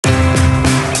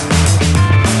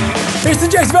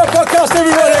It's the Jason Vale podcast,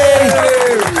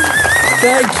 everybody!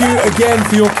 Thank you again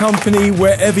for your company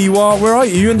wherever you are. Where are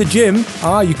you? You're in the gym.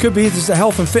 You could be. This is a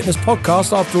health and fitness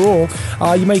podcast after all.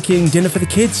 Are you making dinner for the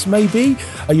kids, maybe?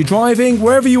 Are you driving?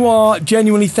 Wherever you are,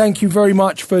 genuinely thank you very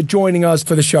much for joining us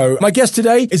for the show. My guest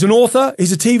today is an author,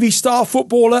 he's a TV star,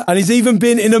 footballer, and he's even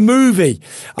been in a movie.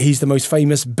 He's the most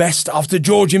famous, best after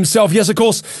George himself. Yes, of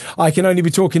course, I can only be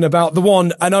talking about the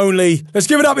one and only. Let's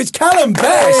give it up. It's Calum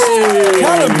Best. Hey.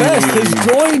 Calum Best has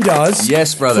joined us.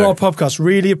 Yes, brother. For our podcast.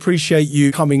 Really appreciate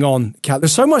you coming on, Cal.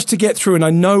 There's so much to get through, and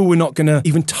I know we're not going to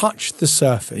even touch the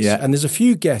surface. Yeah. And there's a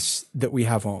few guests that we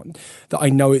have on that I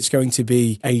know it's going to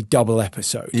be a double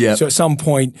episode. Yeah. So at some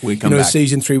point,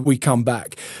 season 3, we come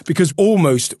back. Because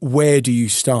almost where do you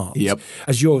start? Yep.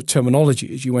 As your terminology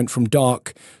is, you went from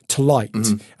dark to light,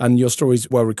 and your story's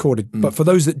well recorded. But for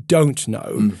those that don't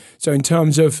know, so in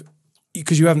terms of,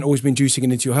 because you haven't always been juicing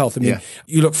it into your health. I mean,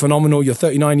 you look phenomenal. You're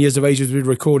 39 years of age as we're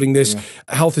recording this. Yeah.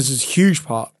 Health is a huge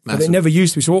part. But it never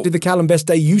used to be. So what did the Calum Best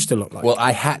day used to look like? Well,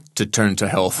 I had to turn to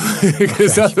health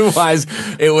because otherwise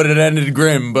it would have ended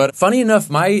grim. But funny enough,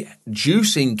 my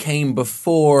juicing came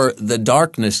before the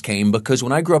darkness came, because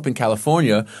when I grew up in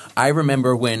California, I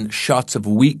remember when shots of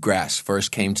wheatgrass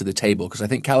first came to the table, because I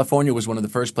think California was one of the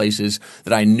first places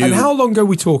that I knew. And how long ago are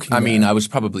we talking? I mean, I was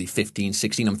probably 15,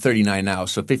 16. I'm 39 now.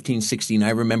 So 15, 16, I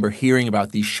remember hearing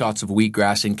about these shots of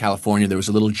wheatgrass in California. There was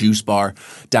a little juice bar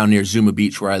down near Zuma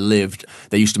Beach where I lived.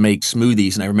 They used to make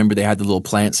smoothies, and I remember they had the little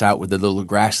plants out with the little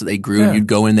grass that they grew, and you'd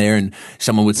go in there and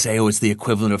someone would say, oh, it's the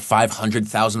equivalent of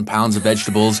 500,000 pounds of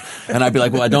vegetables. And I'd be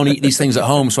like, well, I don't eat these things at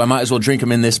home, so I might as well drink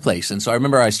them in this place. And so I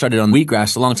remember I started on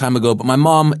wheatgrass a long time ago, but my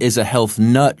mom is a health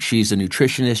nut. She's a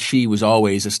nutritionist. She was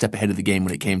always a step ahead of the game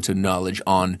when it came to knowledge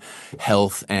on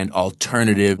health and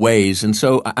alternative ways. And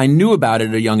so I knew about it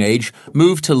at a young age,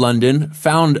 moved to London,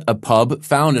 found a pub,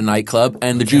 found a nightclub,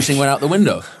 and the juicing went out the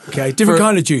window. Okay, different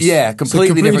kind of juice. Yeah,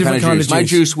 completely different kind of juice. My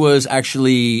juice was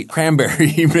actually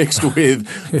cranberry mixed with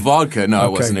vodka. No,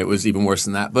 it wasn't. It was even worse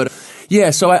than that. But yeah,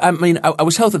 so I mean, I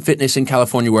was health and fitness in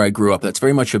California where I grew up. That's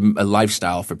very much a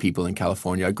lifestyle for people in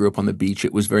California. I grew up on the beach.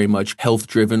 It was very much health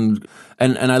driven,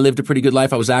 and I lived a pretty good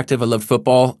life. I was active. I loved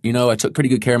football. You know, I took pretty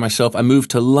good care of myself. I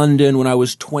moved to London when I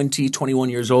was 20, 21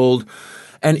 years old.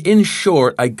 And in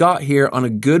short, I got here on a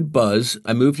good buzz.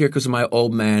 I moved here because of my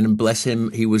old man, and bless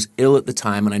him, he was ill at the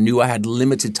time, and I knew I had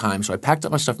limited time. So I packed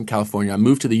up my stuff from California. I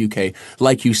moved to the UK.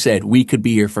 Like you said, we could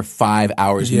be here for 5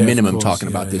 hours minimum talking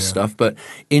about this stuff. But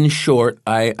in short,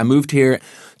 I moved here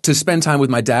to spend time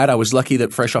with my dad. I was lucky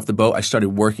that fresh off the boat, I started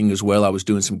working as well. I was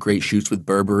doing some great shoots with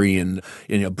Burberry and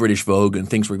British Vogue, and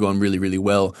things were going really, really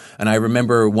well. And I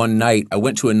remember one night, I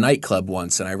went to a nightclub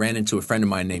once, and I ran into a friend of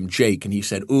mine named Jake, and he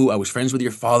said, ooh, I was friends with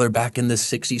your father back in the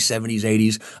 60s, 70s,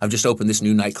 80s. I've just opened this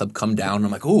new nightclub. Come down. And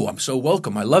I'm like, ooh, I'm so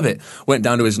welcome. I love it. Went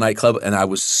down to his nightclub, and I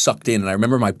was sucked in. And I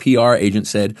remember my PR agent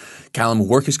said, Calum,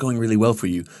 work is going really well for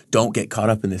you. Don't get caught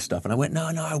up in this stuff. And I went, no,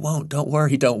 I won't. Don't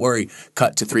worry.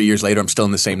 Cut to 3 years later, I'm still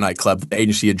in the same nightclub. The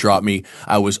agency had dropped me.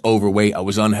 I was overweight. I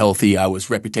was unhealthy. I was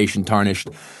reputation tarnished.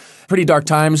 Pretty dark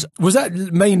times. Was that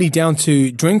mainly down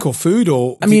to drink or food,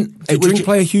 or did drink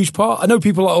play a huge part? I know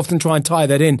people often try and tie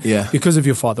that in because of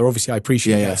your father. Obviously, I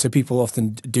appreciate that. So people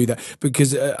often do that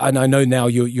because, and I know now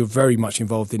you're very much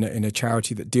involved in a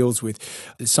charity that deals with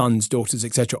sons, daughters,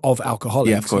 etc. of alcoholics.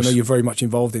 Yeah, of course. I know you're very much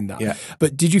involved in that. Yeah.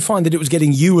 But did you find that it was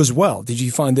getting you as well? Did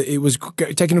you find that it was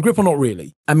taking a grip or not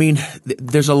really? I mean,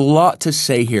 there's a lot to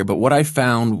say here, but what I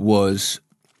found was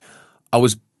I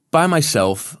was by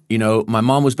myself. You know, my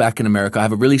mom was back in America. I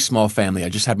have a really small family. I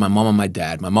just had my mom and my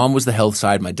dad. My mom was the health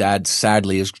side. My dad,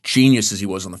 sadly, as genius as he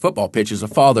was on the football pitch, as a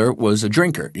father, was a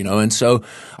drinker, you know. And so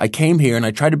I came here and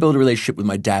I tried to build a relationship with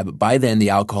my dad, but by then the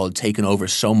alcohol had taken over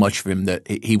so much of him that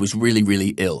he was really,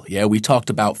 really ill. Yeah, we talked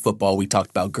about football. We talked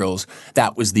about girls.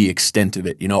 That was the extent of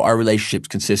it. You know, our relationships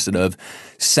consisted of,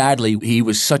 sadly, he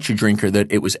was such a drinker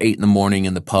that it was 8 in the morning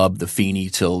in the pub, the Feeney,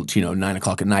 till, 9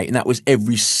 o'clock at night. And that was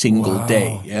every single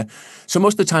day. Yeah. So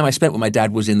most of the time I spent with my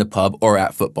dad was in the pub or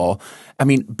at football. I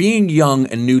mean, being young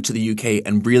and new to the UK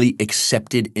and really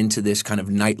accepted into this kind of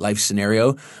nightlife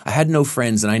scenario, I had no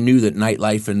friends, and I knew that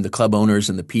nightlife and the club owners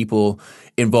and the people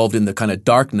involved in the kind of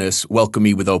darkness welcome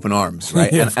me with open arms,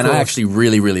 right? Yeah, and I actually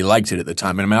really, really liked it at the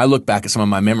time. And I mean, I look back at some of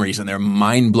my memories and they're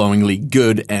mind-blowingly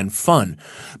good and fun.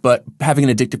 But having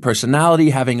an addictive personality,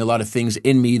 having a lot of things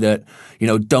in me that,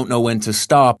 don't know when to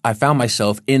stop, I found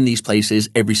myself in these places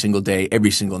every single day,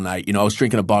 every single night. I was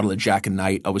drinking a bottle of Jack a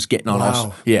night. I was getting on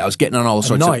all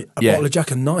sorts of... A bottle of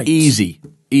Jack a night?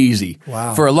 Easy.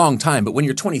 Wow. For a long time. But when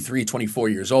you're 23, 24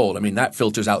 years old, I mean, that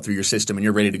filters out through your system and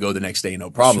you're ready to go the next day, no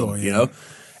problem, Sure, yeah.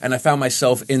 And I found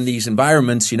myself in these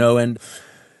environments, and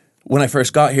when I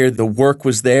first got here, the work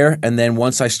was there. And then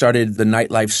once I started the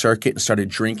nightlife circuit and started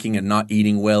drinking and not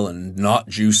eating well and not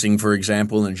juicing, for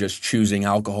example, and just choosing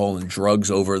alcohol and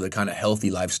drugs over the kind of healthy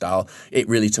lifestyle, it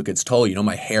really took its toll. You know,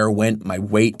 my hair went, my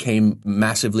weight came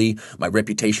massively, my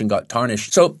reputation got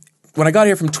tarnished. So when I got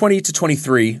here from 20 to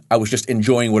 23, I was just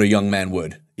enjoying what a young man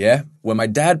would. Yeah. When my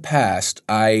dad passed,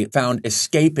 I found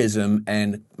escapism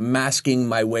and masking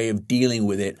my way of dealing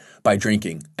with it by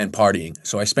drinking and partying.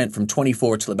 So I spent from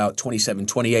 24 till about 27,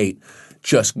 28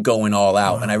 just going all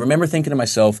out. Wow. And I remember thinking to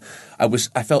myself,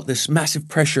 I felt this massive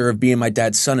pressure of being my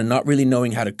dad's son and not really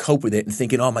knowing how to cope with it and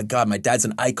thinking, oh my God, my dad's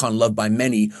an icon loved by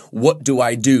many. What do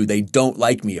I do? They don't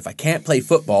like me. If I can't play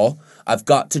football, I've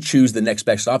got to choose the next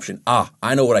best option.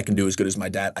 I know what I can do as good as my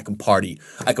dad. I can party.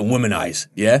 I can womanize.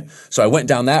 Yeah. So I went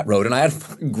down that road and I had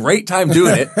a great time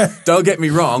doing it. Don't get me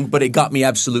wrong, but it got me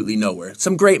absolutely nowhere.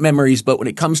 Some great memories, but when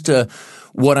it comes to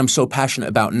what I'm so passionate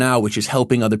about now, which is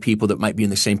helping other people that might be in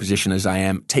the same position as I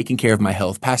am, taking care of my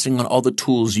health, passing on all the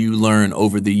tools you learn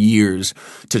over the years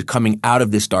to coming out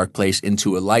of this dark place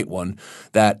into a light one,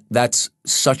 that's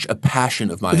such a passion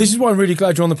of mine. But this is why I'm really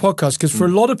glad you're on the podcast, because for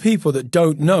a lot of people that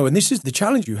don't know, and this is the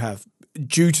challenge you have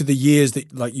due to the years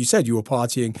that, like you said, you were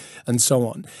partying and so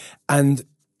on, and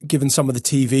given some of the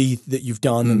TV that you've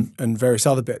done and various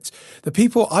other bits, the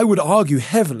people, I would argue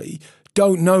heavily,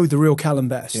 don't know the real Calum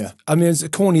Best. Yeah. I mean, as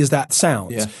corny as that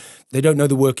sounds, they don't know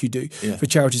the work you do for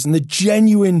charities and the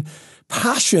genuine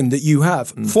passion that you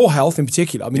have for health in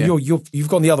particular. I mean, you've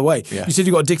gone the other way. Yeah. You said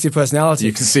you've got addictive personality.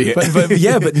 You can see it.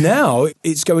 But now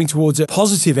it's going towards a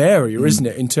positive area, isn't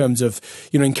it? In terms of,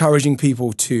 encouraging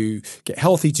people to get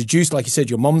healthy, to juice. Like you said,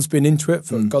 your mum's been into it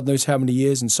for God knows how many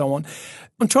years and so on.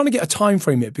 I'm trying to get a time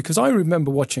frame here because I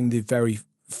remember watching the very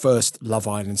first Love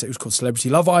Island. So it was called Celebrity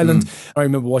Love Island. I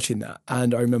remember watching that.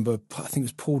 And I remember, I think it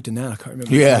was Paul Denal, I can't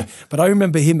remember. Yeah. But I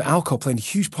remember him, alcohol playing a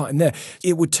huge part in there.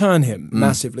 It would turn him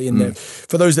massively in there.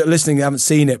 For those that are listening, they haven't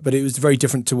seen it, but it was very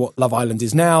different to what Love Island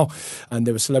is now. And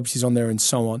there were celebrities on there and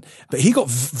so on. But he got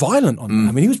violent on there.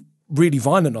 I mean, he was really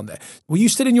violent on there. Were you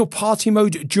still in your party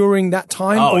mode during that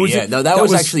time? Oh, or yeah. No, that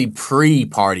was actually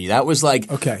pre-party. That was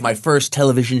like my first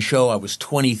television show. I was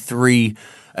 23.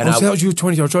 And so that was you were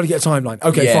 20. I was trying to get a timeline.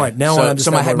 Okay, fine. Now I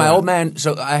understand. So my old man,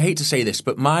 so I hate to say this,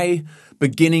 but my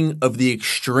beginning of the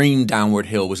extreme downward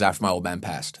hill was after my old man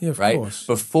passed. Yeah, of right? course.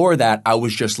 Before that, I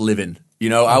was just living.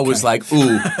 I was like,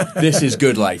 ooh, this is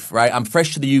good life, right? I'm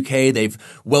fresh to the UK. They've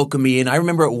welcomed me in. I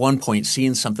remember at one point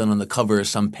seeing something on the cover of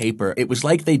some paper. It was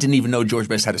like they didn't even know George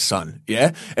Best had a son,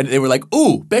 yeah? And they were like,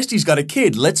 ooh, Bestie's got a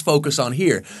kid. Let's focus on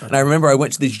here. And I remember I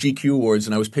went to these GQ Awards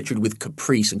and I was pictured with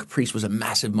Caprice, and Caprice was a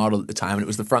massive model at the time, and it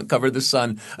was the front cover of The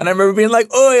Sun. And I remember being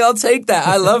like, oi, I'll take that.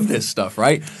 I love this stuff,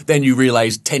 right? Then you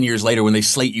realize 10 years later when they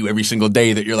slate you every single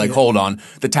day that you're like, hold on,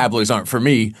 the tabloids aren't for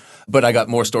me. But I got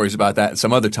more stories about that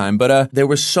some other time. But there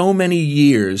were so many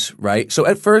years, right? So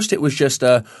at first it was just,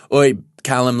 oi,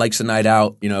 Calum likes a night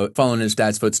out, following his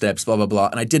dad's footsteps, blah, blah, blah.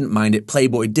 And I didn't mind it.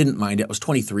 Playboy didn't mind it. I was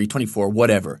 23, 24,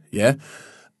 whatever, yeah?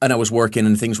 And I was working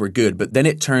and things were good. But then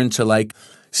it turned to like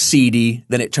seedy,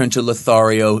 then it turned to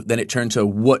Lothario, then it turned to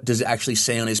what does it actually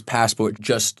say on his passport,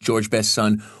 just George Best's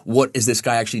son, what is this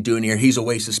guy actually doing here? He's a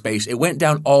waste of space. It went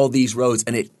down all these roads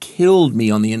and it killed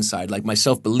me on the inside. Like my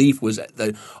self-belief was at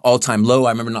the all-time low.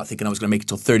 I remember not thinking I was going to make it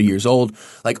till 30 years old.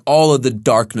 Like all of the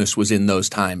darkness was in those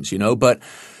times, but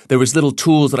there was little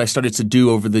tools that I started to do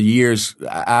over the years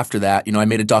after that. I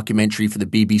made a documentary for the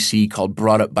BBC called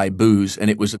Brought Up by Booze, and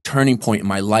it was a turning point in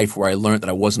my life where I learned that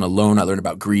I wasn't alone. I learned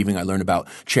about grieving. I learned about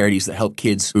charities that help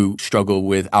kids who struggle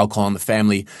with alcohol in the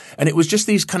family. And it was just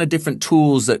these kind of different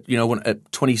tools that, when at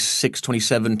 26,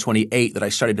 27, 28 that I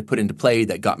started to put into play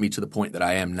that got me to the point that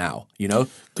I am now,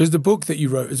 Because the book that you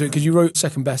wrote, because you wrote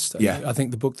Second Best, yeah. I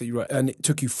think the book that you wrote, and it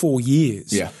took you 4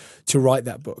 years to write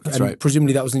that book. That's and right.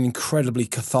 presumably that was an incredibly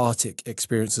cathartic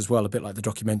experience as well, a bit like the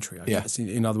documentary, I guess.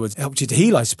 In other words, it helped you to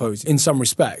heal, I suppose, in some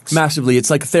respects. Massively. It's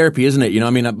like therapy, isn't it?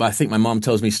 I think my mom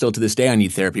tells me still to this day I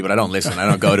need therapy, but I don't listen. I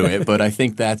don't go to it. But I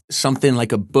think that something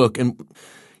like a book, and,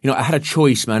 I had a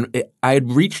choice, man. I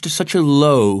had reached such a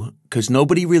low because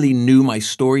nobody really knew my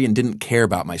story and didn't care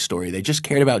about my story. They just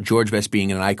cared about George Best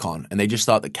being an icon, and they just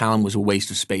thought that Calum was a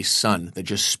waste of space son that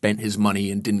just spent his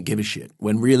money and didn't give a shit.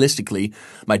 When realistically,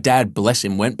 my dad, bless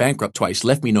him, went bankrupt twice,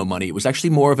 left me no money. It was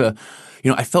actually more of a,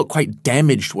 I felt quite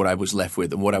damaged what I was left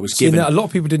with and what I was given. A lot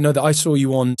of people didn't know that I saw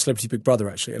you on Celebrity Big Brother,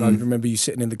 actually, and I remember you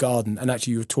sitting in the garden and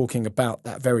actually you were talking about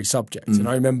that very subject. And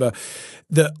I remember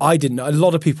that I didn't know, a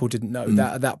lot of people didn't know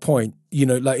that at that point,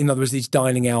 like in other words, he's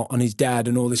dining out on his dad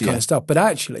and all this kind of stuff. But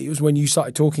actually, it was when you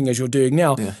started talking as you're doing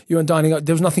now, you weren't dining out.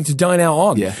 There was nothing to dine out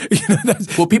on. Yeah.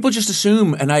 Well, people just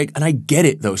assume, and I get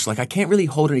it though. So like I can't really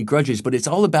hold any grudges, but it's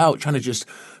all about trying to just,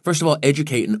 first of all,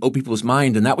 educate and open people's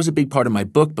mind. And that was a big part of my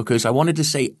book because I wanted to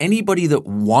say anybody that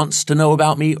wants to know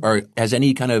about me or has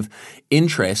any kind of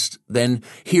interest, then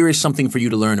here is something for you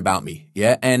to learn about me.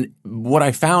 Yeah. And what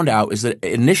I found out is that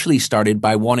it initially started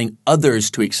by wanting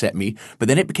others to accept me, but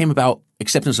then it became about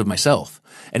acceptance of myself.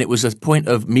 And it was a point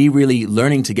of me really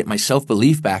learning to get my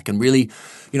self-belief back and really,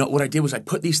 what I did was I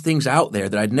put these things out there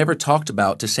that I'd never talked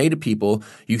about to say to people,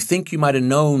 you think you might have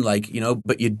known,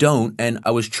 but you don't. And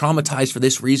I was traumatized for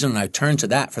this reason and I turned to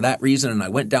that for that reason and I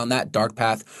went down that dark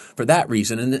path for that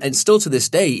reason. And still to this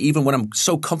day, even when I'm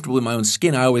so comfortable in my own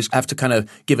skin, I always have to kind of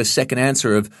give a second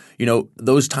answer of,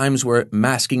 those times where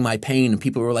masking my pain and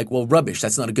people were like, well, rubbish,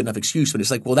 that's not a good enough excuse. But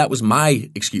it's like, well, that was my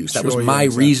excuse. That was my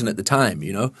reason at the time,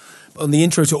 On the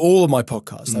intro to all of my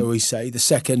podcasts, I always say the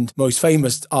second most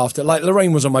famous after, like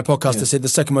Lorraine was on my podcast, I said the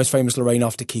second most famous Lorraine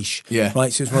after Quiche. Yeah.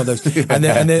 Right. So it's one of those. and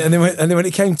then when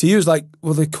it came to you, it was like,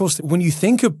 well, of course, when you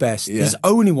think of best, there's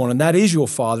only one, and that is your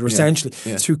father, essentially.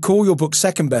 Yeah. To call your book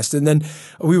second best. And then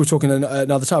we were talking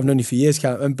another time, I've known you for years,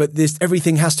 Calum, but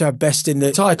everything has to have best in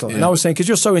the title. Yeah. And I was saying, because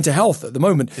you're so into health at the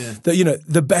moment, that,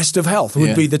 the best of health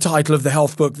would be the title of the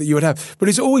health book that you would have. But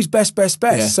it's always best.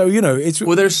 Yeah. So, it's...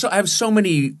 Well, I have so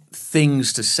many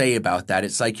things to say about that.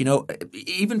 It's like,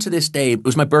 even to this day, it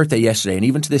was my birthday yesterday, and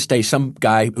even to this day, some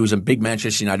guy who's a big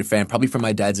Manchester United fan, probably from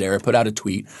my dad's era, put out a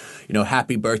tweet,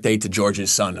 happy birthday to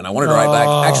George's son. And I wanted to write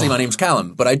back, actually, my name's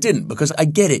Calum, but I didn't because I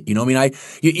get it.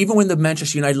 Even when the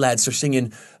Manchester United lads are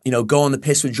singing, go on the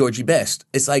piss with Georgie Best,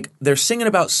 it's like they're singing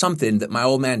about something that my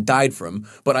old man died from,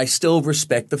 but I still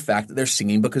respect the fact that they're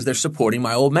singing because they're supporting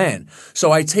my old man.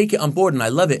 So I take it on board and I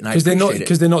love it and I appreciate it.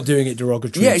 Because they're not doing it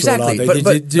derogatory. Yeah, exactly.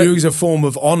 They're doing it as a form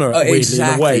of honor,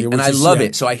 exactly. in a way. And I love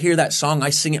it. So I hear that song, I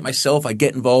sing it myself, I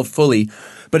get involved fully.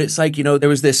 But it's like, there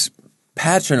was this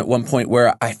pattern at one point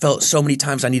where I felt so many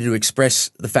times I needed to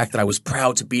express the fact that I was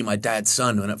proud to be my dad's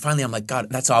son. And finally I'm like, God,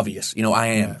 that's obvious. I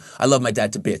am. Yeah. I love my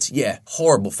dad to bits. Yeah,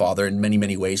 horrible father in many,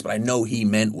 many ways, but I know he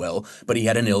meant well. But he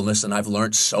had an illness, and I've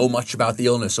learned so much about the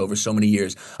illness over so many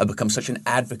years. I've become such an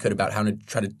advocate about how to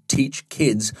try to teach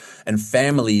kids and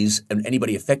families and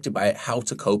anybody affected by it how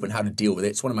to cope and how to deal with it.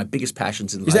 It's one of my biggest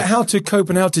passions in life. Is that how to cope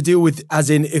and how to deal with, as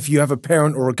in if you have a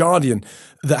parent or a guardian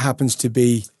that happens to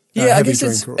be... I guess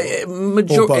it's or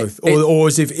both, or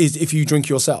is if you drink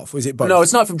yourself, is it both? No,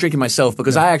 it's not from drinking myself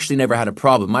because I actually never had a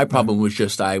problem. My problem was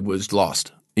just I was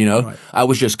lost. Right. I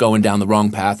was just going down the wrong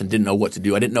path and didn't know what to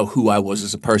do. I didn't know who I was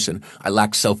as a person. I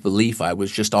lacked self-belief. I was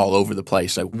just all over the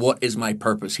place. Like, what is my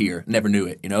purpose here? Never knew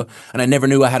it, And I never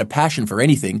knew I had a passion for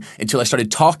anything until I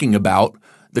started talking about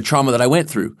the trauma that I went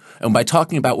through. And by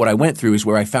talking about what I went through is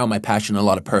where I found my passion and a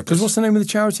lot of purpose. Because what's the name of the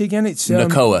charity again? It's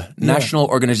NACOA, National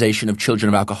Organization of Children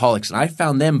of Alcoholics. And I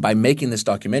found them by making this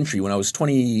documentary. When I was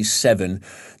 27,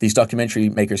 these documentary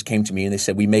makers came to me and they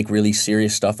said, we make really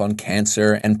serious stuff on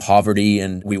cancer and poverty,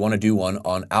 and we want to do one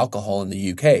on alcohol in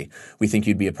the UK. We think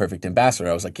you'd be a perfect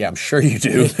ambassador. I was like, yeah, I'm sure you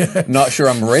do. Not sure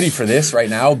I'm ready for this right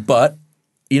now, but...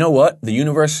 You know what? The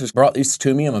universe has brought these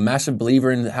to me. I'm a massive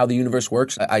believer in how the universe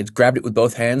works. I grabbed it with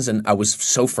both hands, and I was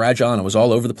so fragile, and I was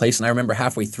all over the place. And I remember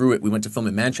halfway through it, we went to film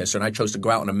in Manchester, and I chose to go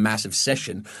out on a massive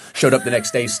session. Showed up the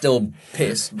next day, still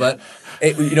pissed. But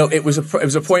it was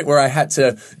a point where I had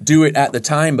to do it at the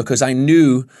time because I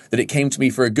knew that it came to me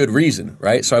for a good reason,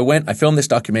 right? So I filmed this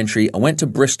documentary. I went to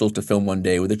Bristol to film one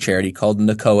day with a charity called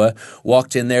NACOA.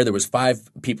 Walked in there was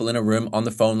 5 people in a room on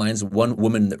the phone lines. One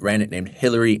woman that ran it named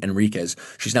Hilary Enriquez.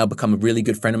 She's now become a really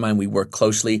good friend of mine. We work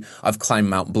closely. I've climbed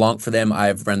Mount Blanc for them.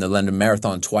 I've run the London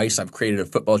Marathon twice. I've created a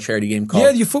football charity game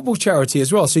called... your football charity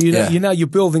as well. So you're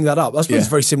building that up. I suppose it's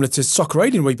very similar to Soccer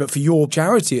Aid in a way, but for your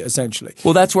charity, essentially.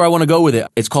 Well, that's where I want to go with it.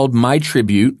 It's called My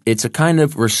Tribute. It's a kind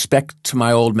of respect to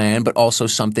my old man, but also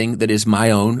something that is my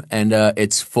own. And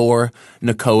it's for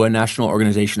NACOA, National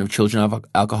Organization of Children of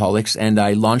Alcoholics. And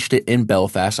I launched it in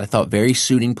Belfast. I thought very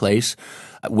suiting place.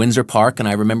 At Windsor Park, and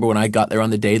I remember when I got there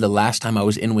on the day, the last time I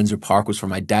was in Windsor Park was for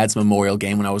my dad's memorial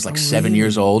game when I was 7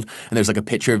 years old, and there's a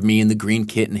picture of me in the green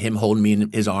kit and him holding me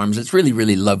in his arms. It's really,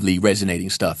 really lovely, resonating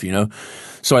stuff,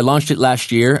 So I launched it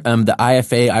last year. The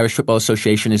IFA, Irish Football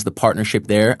Association, is the partnership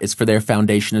there. It's for their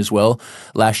foundation as well.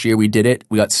 Last year we did it.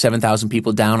 We got 7,000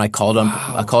 people down. I called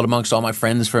amongst all my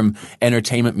friends from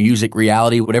entertainment, music,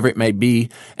 reality, whatever it may be.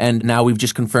 And now we've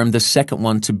just confirmed the second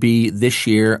one to be this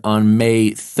year on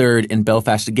May 3rd in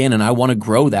Belfast again. And I want to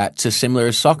grow that to similar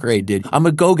as Soccer Aid did. I'm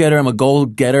a go-getter. I'm a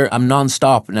goal-getter. I'm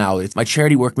nonstop now. My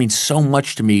charity work means so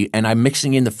much to me. And I'm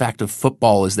mixing in the fact of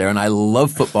football is there. And I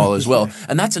love football as well.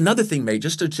 And that's another thing, mate,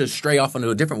 just to stray off onto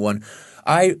a different one.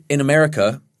 I, in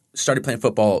America, started playing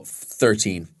football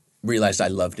 13. Realized I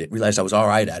loved it. Realized I was all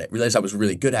right at it. Realized I was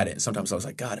really good at it. And sometimes I was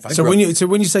like, God, if I So when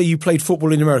you say you played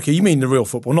football in America, you mean the real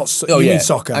football, not mean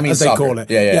soccer, I mean as soccer. they call it.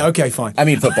 Yeah, okay, fine. I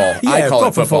mean football. I call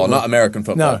it football, not American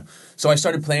football. No. So I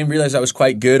started playing, realized I was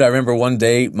quite good. I remember one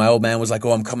day my old man was like,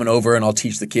 oh, I'm coming over and I'll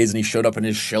teach the kids. And he showed up in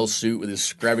his shell suit with his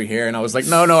scrubby hair. And I was like,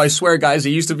 no, I swear, guys,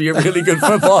 he used to be a really good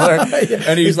footballer.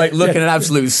 And he was like looking at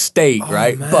absolute state,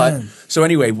 right? Man. But so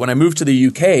anyway, when I moved to the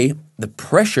UK, the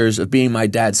pressures of being my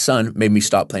dad's son made me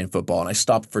stop playing football. And I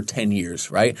stopped for 10 years,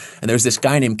 right? And there's this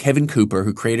guy named Kevin Cooper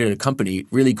who created a company,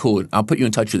 really cool. I'll put you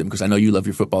in touch with him because I know you love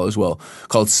your football as well,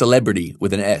 called Celebrity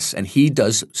with an S. And he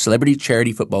does celebrity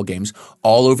charity football games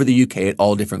all over the UK at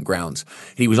all different grounds.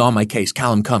 He was on my case.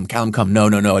 Calum, come. No,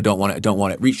 I don't want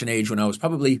it. Reached an age when I was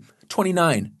probably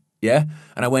 29, yeah?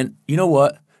 And I went, you know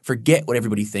what? Forget what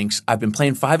everybody thinks. I've been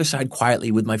playing five-a-side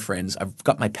quietly with my friends. I've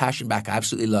got my passion back. I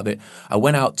absolutely love it. I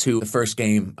went out to the first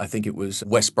game, I think it was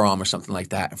West Brom or something like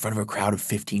that, in front of a crowd of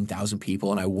 15,000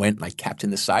 people. And I went and I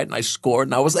captained the side and I scored.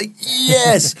 And I was like,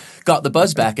 yes! Got the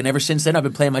buzz back. And ever since then, I've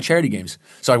been playing my charity games.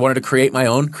 So I wanted to create my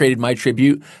own, created my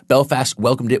tribute. Belfast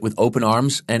welcomed it with open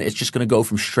arms. And it's just going to go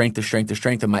from strength to strength to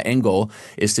strength. And my end goal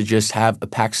is to just have a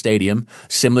packed stadium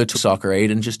similar to Soccer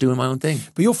Aid and just doing my own thing.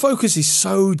 But your focus is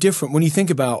so different when you think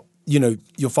about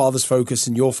your father's focus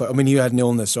and your focus. I mean, you had an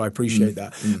illness, so I appreciate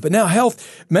that. But now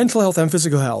mental health and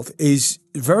physical health is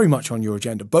very much on your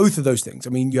agenda, both of those things. I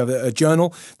mean, you have a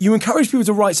journal. You encourage people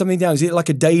to write something down. Is it like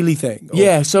a daily thing? Or?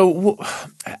 Yeah, so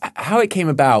how it came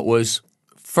about was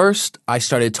first I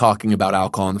started talking about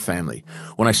alcohol in the family.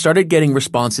 When I started getting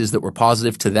responses that were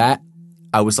positive to that,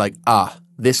 I was like,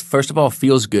 this, first of all,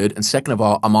 feels good, and second of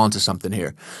all, I'm onto something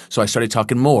here. So I started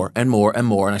talking more and more and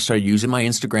more, and I started using my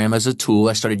Instagram as a tool.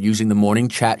 I started using the morning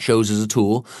chat shows as a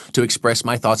tool to express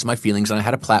my thoughts and my feelings, and I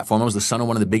had a platform. I was the son of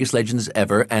one of the biggest legends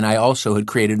ever, and I also had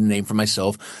created a name for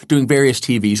myself doing various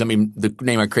TVs. I mean, the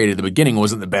name I created at the beginning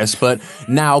wasn't the best, but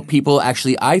now people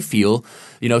actually, I feel,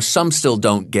 some still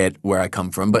don't get where I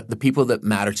come from, but the people that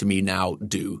matter to me now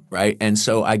do, right? And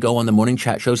so I go on the morning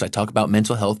chat shows. I talk about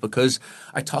mental health because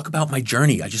I talk about my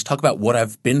journey. I just talk about what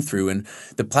I've been through, and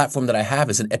the platform that I have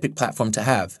is an epic platform to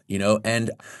have,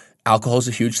 and alcohol is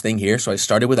a huge thing here. So I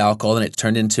started with alcohol and it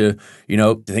turned into,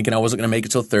 thinking I wasn't going to make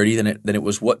it till 30. Then it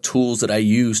was what tools that I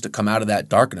use to come out of that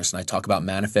darkness. And I talk about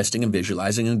manifesting and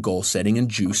visualizing and goal setting and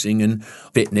juicing and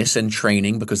fitness and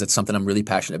training because that's something I'm really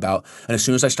passionate about. And as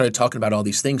soon as I started talking about all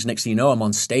these things, next thing you know, I'm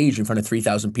on stage in front of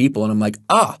 3,000 people and I'm like,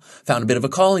 found a bit of a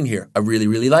calling here. I really,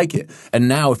 really like it. And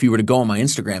now if you were to go on my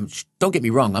Instagram, don't get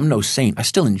me wrong, I'm no saint. I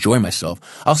still enjoy myself.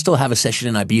 I'll still have a session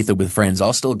in Ibiza with friends.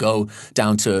 I'll still go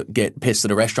down to get pissed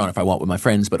at a restaurant if I want with my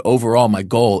friends. But overall, my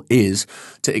goal is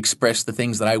to express the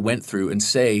things that I went through and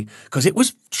say, because it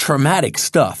was traumatic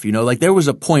stuff, like there was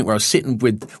a point where I was sitting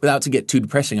without to get too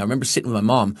depressing, I remember sitting with my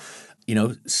mom,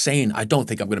 saying, I don't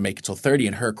think I'm going to make it till 30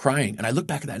 and her crying. And I look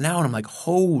back at that now and I'm like,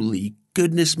 holy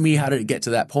goodness me, how did it get to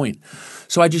that point?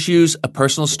 So I just use a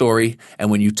personal story, and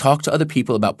when you talk to other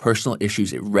people about personal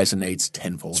issues, it resonates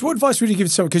tenfold. So what advice would you give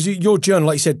to someone? Because your journal,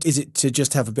 like you said, is it to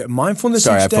just have a bit of mindfulness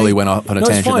Sorry, each day? I fully went off on a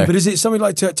tangent fine, there. But is it something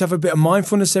like to have a bit of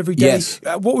mindfulness every day? Yes.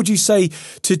 What would you say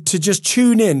to just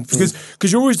tune in?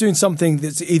 Because you're always doing something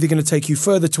that's either going to take you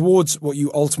further towards what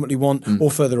you ultimately want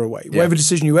or further away. Yeah. Whatever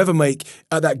decision you ever make,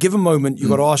 at that given moment, you've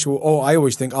got to ask I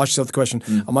always think, ask yourself the question,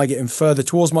 am I getting further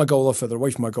towards my goal or further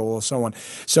away from my goal or so on?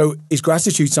 So is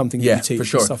gratitude something that you teach for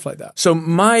sure. and stuff like that? So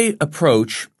my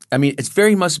approach, it's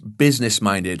very much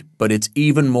business-minded, but it's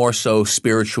even more so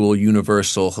spiritual,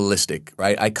 universal, holistic,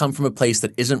 right? I come from a place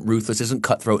that isn't ruthless, isn't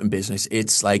cutthroat in business.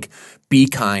 It's like, be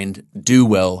kind, do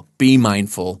well, be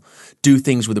mindful, do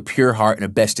things with a pure heart and a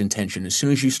best intention. As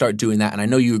soon as you start doing that, and I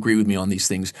know you agree with me on these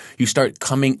things, you start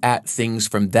coming at things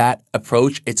from that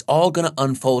approach, it's all going to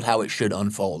unfold how it should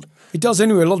unfold. It does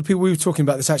anyway. A lot of people, we were talking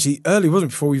about this actually early,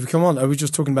 wasn't it, before we've come on? I was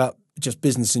just talking about just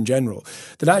business in general.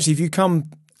 That actually, if you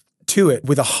come to it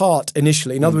with a heart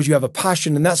initially, in other words, you have a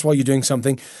passion and that's why you're doing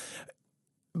something,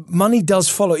 money does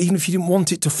follow, even if you didn't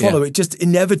want it to follow. It just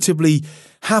inevitably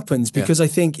happens because I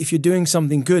think if you're doing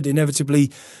something good,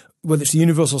 inevitably whether it's the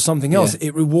universe or something else,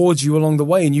 it rewards you along the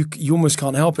way, and you almost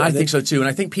can't help it. I think so too. And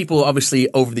I think people obviously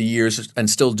over the years, and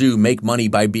still do, make money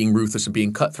by being ruthless and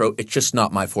being cutthroat. It's just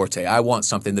not my forte. I want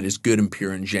something that is good and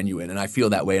pure and genuine. And I feel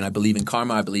that way. And I believe in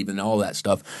karma. I believe in all that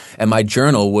stuff. And my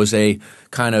journal was a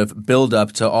kind of build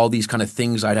up to all these kind of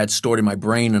things I'd had stored in my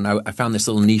brain. And I found this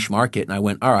little niche market, and I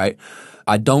went, all right,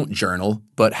 I don't journal,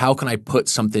 but how can I put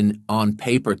something on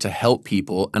paper to help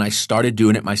people? And I started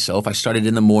doing it myself. I started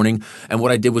in the morning, and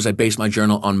what I did was I based my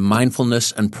journal on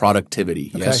mindfulness and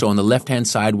productivity. Okay. Yeah? So on the left-hand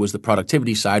side was the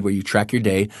productivity side, where you track your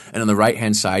day, and on the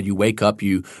right-hand side, you wake up,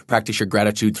 you practice your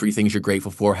gratitude, 3 things you're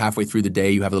grateful for. Halfway through the day,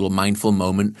 you have a little mindful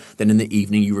moment. Then in the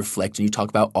evening, you reflect and you talk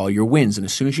about all your wins. And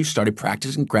as soon as you started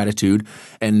practicing gratitude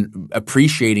and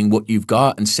appreciating what you've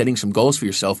got and setting some goals for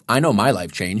yourself, I know my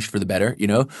life changed for the better, you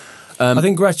know? I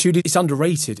think gratitude is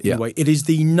underrated in a way. It is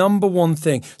the number one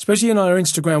thing, especially in our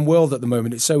Instagram world at the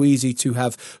moment. It's so easy to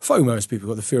have FOMO, as people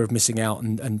got the fear of missing out,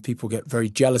 and people get very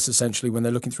jealous essentially when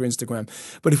they're looking through Instagram.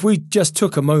 But if we just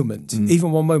took a moment,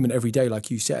 even one moment every day,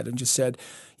 like you said, and just said,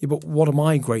 yeah, but what am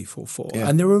I grateful for? Yeah.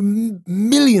 And there are a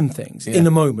million things in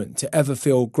a moment to ever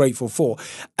feel grateful for.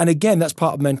 And again, that's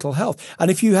part of mental health. And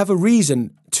if you have a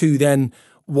reason to then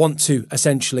want to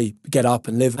essentially get up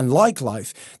and live and like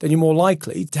life, then you're more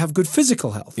likely to have good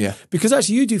physical health. Yeah. Because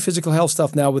actually you do physical health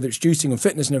stuff now, whether it's juicing and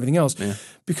fitness and everything else,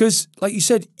 because like you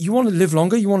said, you want to live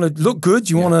longer, you want to look good,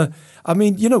 you want to, I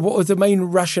mean, you know, what was the main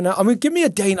rationale? I mean, give me a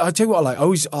day, I'll tell you what I like, I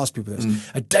always ask people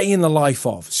this, a day in the life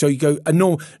of. So you go,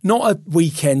 not a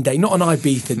weekend day, not an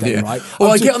Ibiza day, right?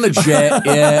 Well, I get on the jet,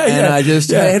 and I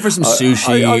just head for some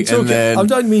sushi. I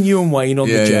don't mean you and Wayne on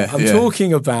the jet. I'm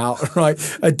talking about,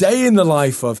 right, a day in the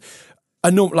life of a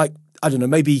normal, like, I don't know,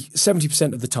 maybe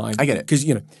 70% of the time. I get it. Because,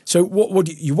 you know, so what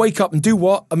do you wake up and do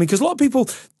what? I mean, because a lot of people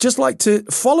just like to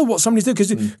follow what somebody's doing,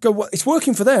 because go, well, it's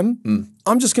working for them.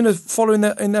 I'm just going to follow in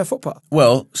their footpath.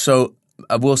 Well, so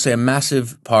I will say a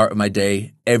massive part of my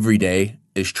day, every day,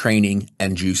 is training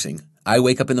and juicing. I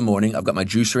wake up in the morning, I've got my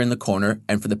juicer in the corner,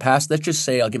 and for the past, let's just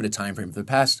say, I'll give it a time frame, for the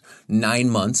past 9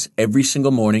 months, every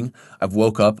single morning, I've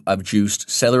woke up, I've juiced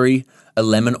celery, a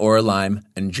lemon or a lime,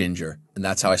 and ginger. And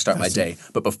that's how I start my day.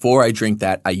 But before I drink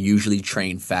that, I usually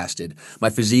train fasted. My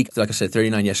physique, like I said,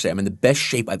 39 yesterday, I'm in the best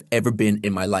shape I've ever been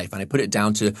in my life. And I put it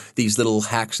down to these little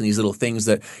hacks and these little things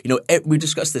that, you know, we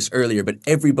discussed this earlier, but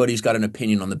everybody's got an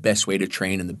opinion on the best way to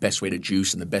train and the best way to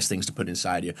juice and the best things to put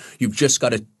inside you. You've just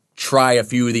got to try a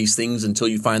few of these things until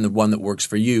you find the one that works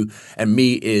for you. And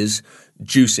me is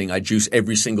juicing. I juice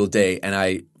every single day, and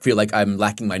I feel like I'm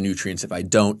lacking my nutrients if I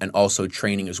don't, and also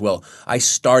training as well. I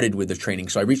started with the training.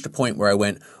 So I reached a point where I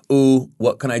went, ooh,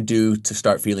 what can I do to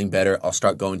start feeling better? I'll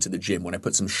start going to the gym. When I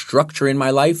put some structure in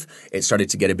my life, it started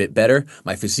to get a bit better.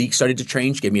 My physique started to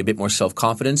change, gave me a bit more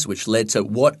self-confidence, which led to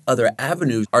what other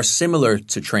avenues are similar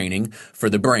to training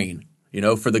for the brain, you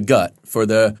know, for the gut, for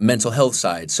the mental health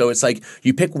side. So it's like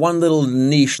you pick one little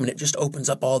niche and it just opens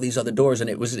up all these other doors. And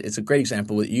it's a great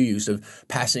example that you used of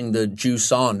passing the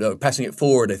juice on, or passing it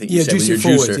forward, I think you said, with your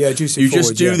juicer. Yeah, juice it you forward,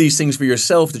 just do these things for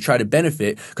yourself to try to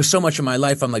benefit. Because so much of my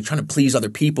life, I'm like trying to please other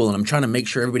people, and I'm trying to make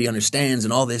sure everybody understands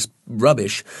and all this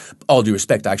rubbish. All due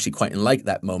respect, I actually quite like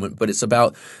that moment. But it's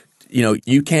about, you know,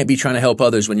 you can't be trying to help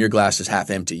others when your glass is half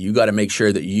empty. You got to make sure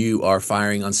that you are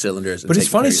firing on cylinders. But it's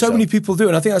funny, so many people do,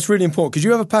 and I think that's really important, because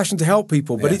you have a passion to help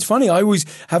people. But it's funny, I always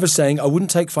have a saying, I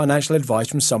wouldn't take financial advice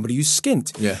from somebody who's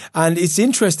skint. Yeah. And it's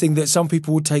interesting that some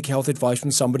people would take health advice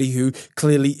from somebody who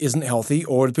clearly isn't healthy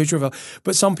or a picture of health,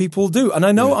 but some people do. And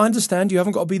I know, I understand you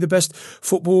haven't got to be the best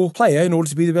football player in order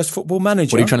to be the best football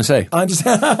manager. What are you trying to say? I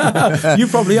understand. You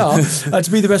probably are,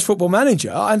 to be the best football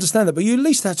manager. I understand that, but you at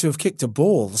least had to have kicked a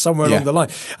ball somewhere along the line.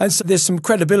 And so there's some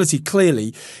credibility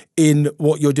clearly in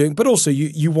what you're doing, but also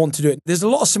you want to do it. There's a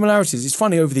lot of similarities. It's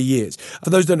funny over the years.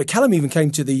 For those who don't know, Calum even came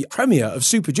to the premiere of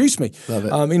Super Juice Me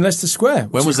in Leicester Square.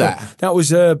 When was that? That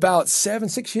was about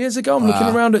 6 years ago. I'm looking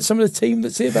around at some of the team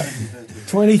that's here, about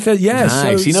 20, 30, yeah.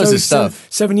 Nice. So, he knows his stuff.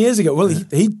 7 years ago. Well,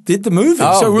 he did the movie.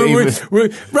 So we're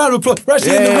round of applause. We're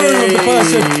actually in the room with the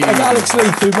person of Alex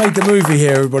Leith, who made the movie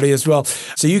here, everybody, as well.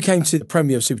 So you came to the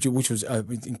premiere of Super Juice, which was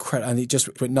incredible, and it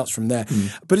just went nuts from there.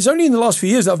 But it's only in the last few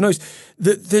years that I've noticed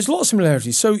that there's a lot of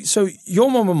similarities. So your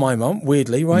mum and my mum,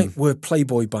 weirdly, right, were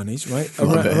Playboy bunnies, right?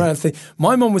 Around the thing.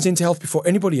 My mum was into health before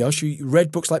anybody else. She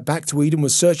read books like Back to Eden,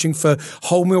 was searching for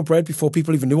wholemeal bread before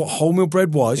people even knew what wholemeal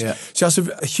bread was. Yeah. So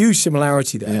that's a huge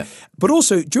similarity there. Yeah. But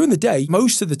also, during the day,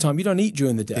 most of the time, you don't eat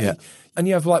during the day. Yeah. and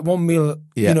you have like one meal,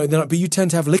 but you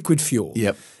tend to have liquid fuel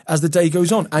as the day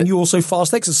goes on. And you also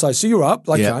fast exercise. So you're up,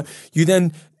 you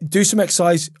then do some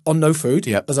exercise on no food,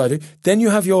 as I do. Then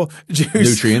you have your juice,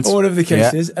 nutrients, or whatever the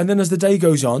case is. And then as the day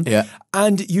goes on,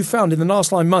 and you found in the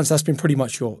last 9 months, that's been pretty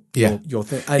much your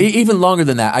thing. And even longer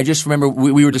than that. I just remember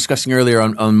we were discussing earlier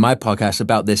on my podcast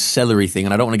about this celery thing,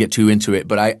 and I don't want to get too into it,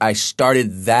 but I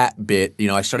started that bit.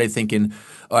 I started thinking,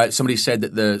 all right, somebody said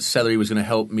that the celery was going to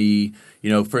help me,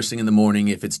 first thing in the morning.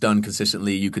 If it's done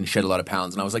consistently, you can shed a lot of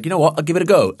pounds. And I was like, you know what? I'll give it a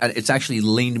go. And it's actually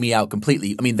leaned me out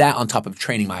completely. I mean, that on top of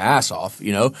training my ass off,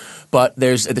 but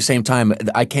there's at the same time,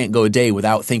 I can't go a day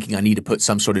without thinking I need to put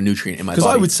some sort of nutrient in my body.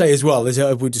 Because I would say as well, as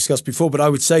we discussed before, but I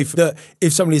would say that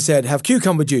if somebody said have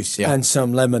cucumber juice and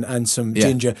some lemon and some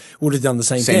ginger, would have done the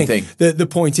same thing. The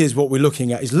point is what we're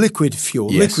looking at is liquid fuel,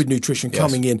 liquid nutrition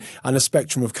coming in and a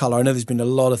spectrum of colour. I know there's been a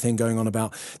lot of thing going on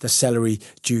about the celery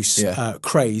juice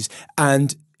craze,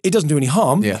 and it doesn't do any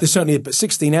harm. There's certainly about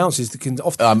 16 ounces that can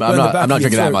often. I'm not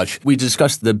drinking that much. We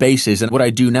discussed the bases and what I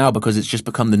do now because it's just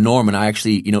become the norm, and I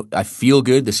actually, I feel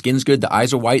good. The skin's good. The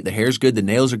eyes are white. The hair's good. The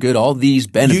nails are good. All these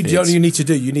benefits. You need to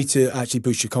do. You need to actually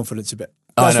boost your confidence a bit.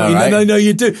 That's I know, right? No,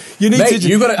 you do. You need to.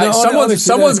 You got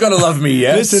someone's got to love me.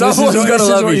 Yeah, someone's got to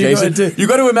love me, Jason. You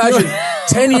got to imagine.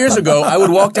 10 years ago, I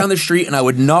would walk down the street and I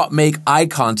would not make eye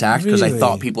contact because I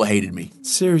thought people hated me.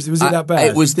 Seriously, was it that bad?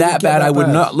 It was that bad. I would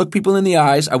not look people in the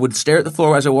eyes. I would stare at the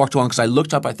floor as I walked along because I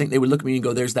looked up. I think they would look at me and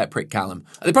go, "There's that prick Calum."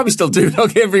 They probably still do.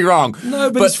 Don't get me wrong. No,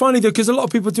 but it's funny though because a lot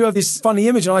of people do have this funny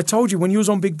image. And I told you when you was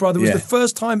on Big Brother, it was the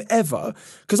first time ever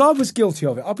because I was guilty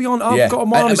of it. I've got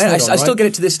my honest head on, I still get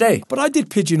it to this day. But I did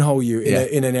pigeonhole you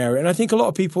in an area, and I think a lot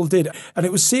of people did. And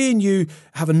it was seeing you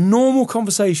have a normal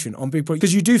conversation on Big Brother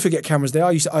because you do forget cameras there.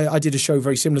 I did a show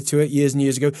very similar to it years and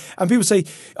years ago, and people say,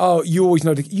 "Oh, you always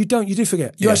know." You don't. You do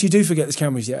forget. You actually do forget there's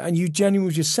cameras, and you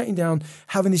genuinely were just sitting down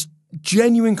having this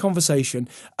genuine conversation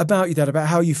about your dad, about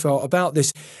how you felt about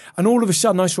this, and all of a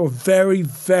sudden I saw a very,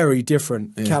 very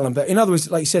different Calum. But in other words,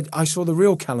 like you said, I saw the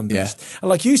real Calum Best. And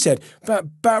like you said, right,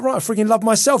 I freaking love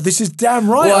myself. This is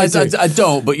damn right. Well, I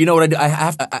don't, but you know what I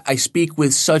do? I speak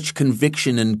with such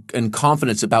conviction and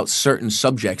confidence about certain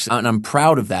subjects, and I'm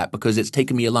proud of that because it's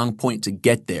taken me a long point to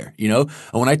get there, And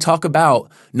when I talk about,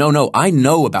 I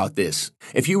know about this.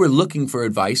 If you were looking for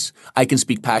advice, I can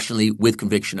speak passionately with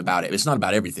conviction about it. It's not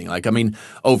about everything.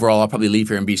 Overall, I'll probably leave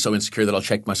here and be so insecure that I'll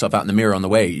check myself out in the mirror on the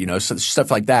way. So stuff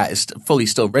like that is fully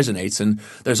still resonates, and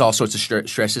there's all sorts of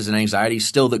stresses and anxieties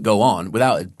still that go on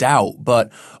without a doubt.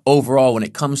 But overall, when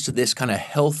it comes to this kind of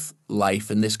health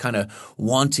life and this kind of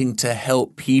wanting to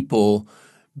help people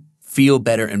feel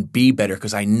better and be better,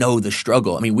 because I know the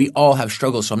struggle. I mean, we all have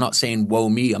struggles, so I'm not saying woe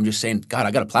me. I'm just saying, God,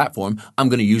 I got a platform. I'm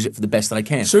going to use it for the best that I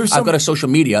can. I've got a social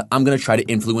media. I'm going to try to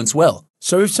influence well.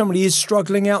 So if somebody is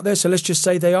struggling out there, so let's just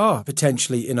say they are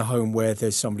potentially in a home where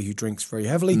there's somebody who drinks very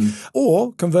heavily,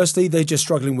 or conversely, they're just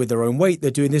struggling with their own weight,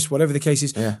 they're doing this, whatever the case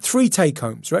is, 3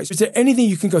 take-homes, right? So is there anything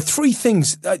you can go, 3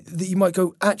 things that you might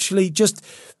go, actually just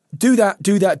do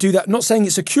that. Not saying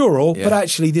it's a cure-all, but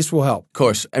actually this will help. Of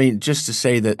course. I mean, just to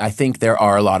say that I think there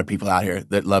are a lot of people out here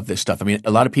that love this stuff. I mean,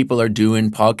 a lot of people are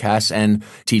doing podcasts and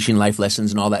teaching life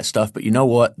lessons and all that stuff. But you know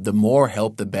what? The more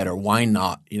help, the better. Why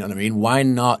not? You know what I mean? Why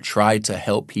not try to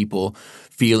help people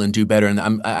feel and do better? And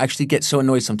I actually get so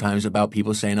annoyed sometimes about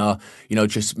people saying,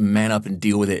 just man up and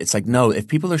deal with it. It's like, no, if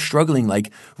people are struggling,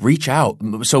 reach out.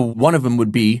 So one of them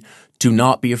would be, do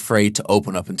not be afraid to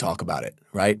open up and talk about it,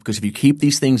 right? Because if you keep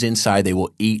these things inside, they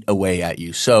will eat away at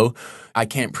you. So I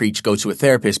can't preach go to a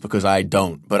therapist because I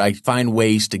don't, but I find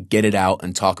ways to get it out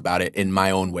and talk about it in my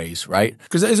own ways, right?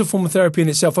 Because that is a form of therapy in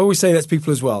itself. I always say that to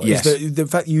people as well. Yes. The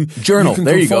fact you journal.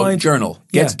 There you go. Journal.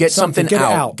 Get something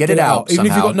out. Get it out. Even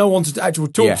if somehow. you've got no one to actually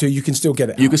talk to, you can still get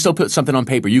it out. You can still put something on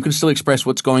paper. You can still express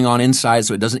what's going on inside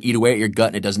so it doesn't eat away at your gut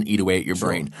and it doesn't eat away at your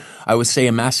brain. I would say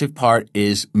a massive part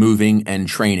is moving and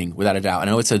training, without a doubt. I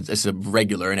know it's a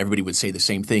regular and everybody would say the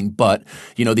same thing, but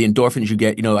the endorphins you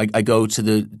get, I go to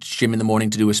the gym in the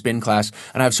morning to do a spin class,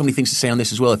 and I have so many things to say on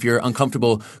this as well. If you're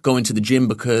uncomfortable going to the gym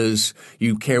because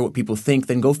you care what people think,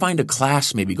 then go find a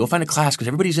class maybe. Go find a class because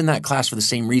everybody's in that class for the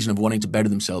same reason of wanting to better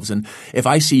themselves. And if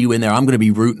I see you in there, I'm going to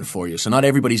be rooting for you. So not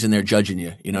everybody's in there judging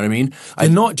you. You know what I mean? Do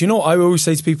you know what I always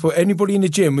say to people? Anybody in the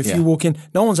gym, if you walk in,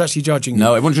 no one's actually judging you.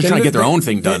 No, everyone's just trying to get their own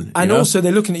thing done. And also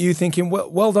they're looking at you thinking,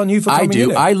 well done you for coming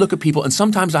in. I look at people, and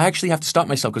sometimes I actually have to stop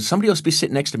myself because somebody else will be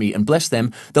sitting next to me, and bless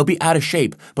them, they'll be out of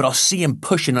shape, but I'll see him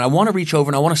pushing, and I want to reach over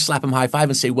and I want to slap him high five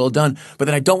and say, well done, but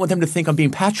then I don't want them to think I'm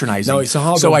being patronizing. No, it's a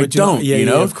hard so one. I don't,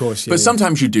 of course. But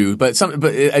sometimes you do, but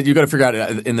you got to figure out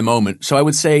it in the moment. So I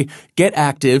would say get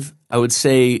active. I would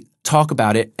say talk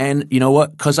about it. And you know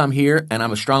what? Because I'm here and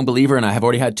I'm a strong believer and I have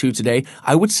already had 2 today,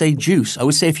 I would say juice. I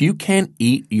would say if you can't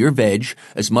eat your veg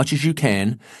as much as you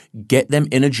can, get them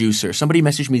in a juicer. Somebody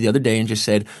messaged me the other day and just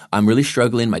said, I'm really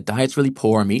struggling. My diet's really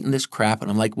poor. I'm eating this crap. And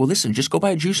I'm like, well, listen, just go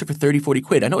buy a juicer for 30, 40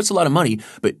 quid. I know it's a lot of money,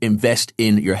 but invest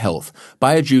in your health.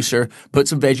 Buy a juicer, put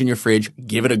some veg in your fridge,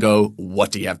 give it a go.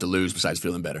 What do you have to lose besides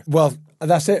feeling better? Well,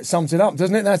 that's it. Sums it up,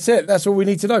 doesn't it? That's it. That's all we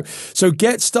need to know. So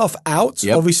get stuff out,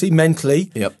 obviously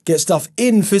mentally. Get stuff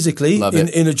in physically,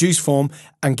 in a juice form,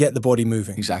 and get the body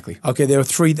moving. Exactly. Okay, there are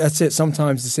 3. That's it.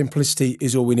 Sometimes the simplicity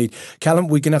is all we need. Calum,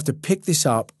 we're going to have to pick this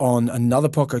up on another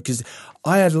podcast because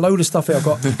I had a load of stuff here. I've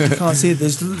got, you can't see it.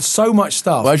 There's so much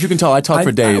stuff. Well, as you can tell, I talk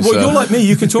for days. Well, you're like me.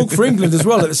 You can talk for England as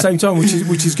well at the same time, which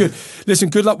is good. Listen,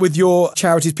 good luck with your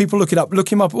charities. People look it up.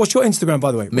 Look him up. What's your Instagram,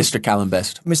 by the way? Mr. Calum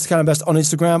Best. Mr. Calum Best on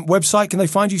Instagram. Website, can they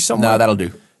find you somewhere? No, that'll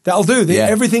do. That'll do.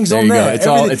 Everything's on there. It's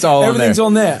all everything's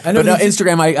on there. And but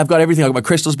Instagram, I've got everything. I've got my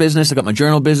crystals business. I've got my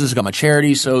journal business. I've got my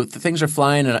charity. So things are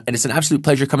flying, and it's an absolute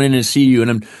pleasure coming in and see you.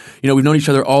 And we've known each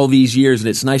other all these years, and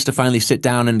it's nice to finally sit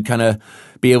down and kind of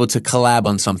be able to collab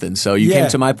on something. So you came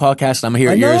to my podcast, I'm here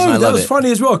at yours, and I love it. That was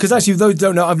funny as well, because actually, those who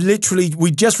don't know,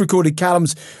 we just recorded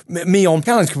me on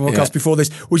Calum's podcast before this,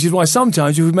 which is why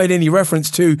sometimes if we've made any reference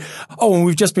to, and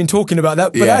we've just been talking about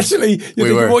that, but actually,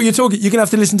 what you're talking, you're going to have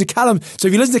to listen to Calum. So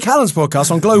if you listen to Calum's podcast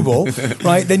on Global,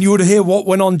 right, then you would hear what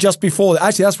went on just before.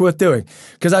 Actually, that's worth doing,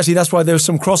 because actually that's why there was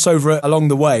some crossover along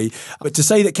the way. But to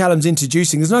say that Calum's into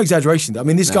juicing, there's no exaggeration. I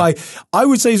mean, this guy, I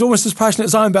would say he's almost as passionate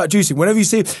as I am about juicing. Whenever you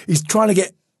see him, he's trying to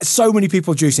get so many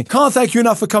people juicing. Can't thank you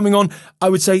enough for coming on. I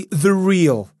would say the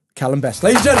real Calum Best.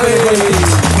 Ladies and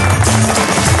gentlemen,